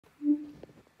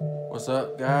What's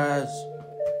up, guys?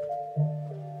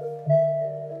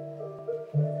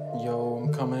 Yo,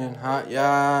 I'm coming in hot,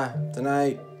 yeah,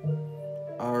 tonight.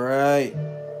 Alright,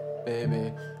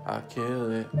 baby, I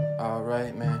kill it.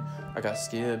 Alright, man, I got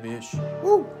skill, bitch.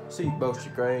 Woo! See, boast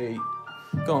you great.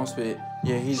 Gon' spit.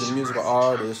 Yeah, he's a musical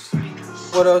artist.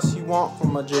 What else you want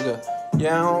from my jigger?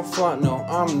 Yeah, I don't front, no,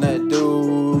 I'm that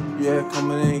dude. Yeah,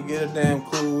 coming in, get a damn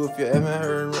clue. If you haven't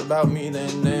heard about me,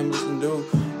 then damn listen, dude.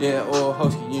 Yeah, or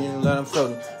husky, you know that I'm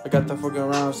floating. I got that fucking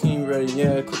rhyme scheme ready,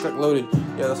 yeah, click like loaded.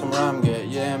 Yeah, that's some rhyme get.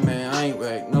 Yeah, man, I ain't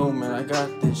whack, no, man, I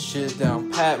got this shit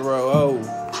down pat, bro.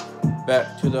 Oh,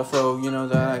 back to the flow, you know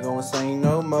that I go insane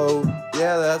no more.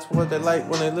 Yeah, that's what they like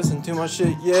when they listen to my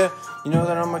shit. Yeah, you know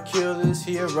that I'ma kill this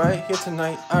here, right here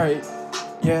tonight. Alright,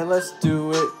 yeah, let's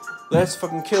do it. Let's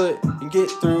fucking kill it and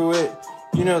get through it.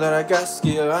 You know that I got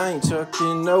skill, I ain't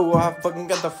chucking, no, I fucking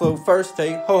got the flow. First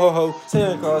take, ho ho ho,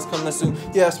 Santa Claus coming soon.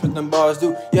 Yeah, I spit them bars,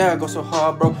 dude, yeah, I go so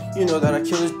hard, bro. You know that I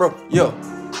kill this, bro, yo.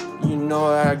 You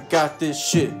know that I got this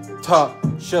shit, top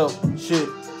shelf shit,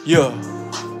 yo.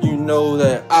 You know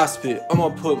that I spit, I'ma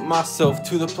put myself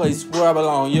to the place where I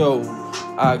belong, yo.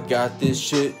 I got this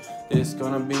shit, it's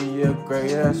gonna be a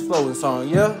great ass flowing song,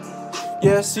 yeah.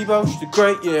 Yeah, C-Bosh the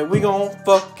great, yeah, we gon'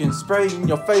 fucking spray in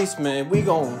your face, man. We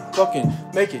gon' fucking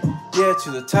make it, yeah, to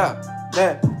the top.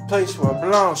 That place where I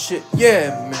belong, shit,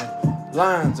 yeah, man.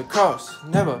 Lines across,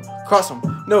 never cross them,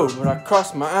 no, but I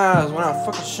cross my eyes when I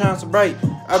fucking shine so bright.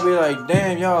 I be like,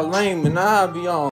 damn, y'all lame, and I be on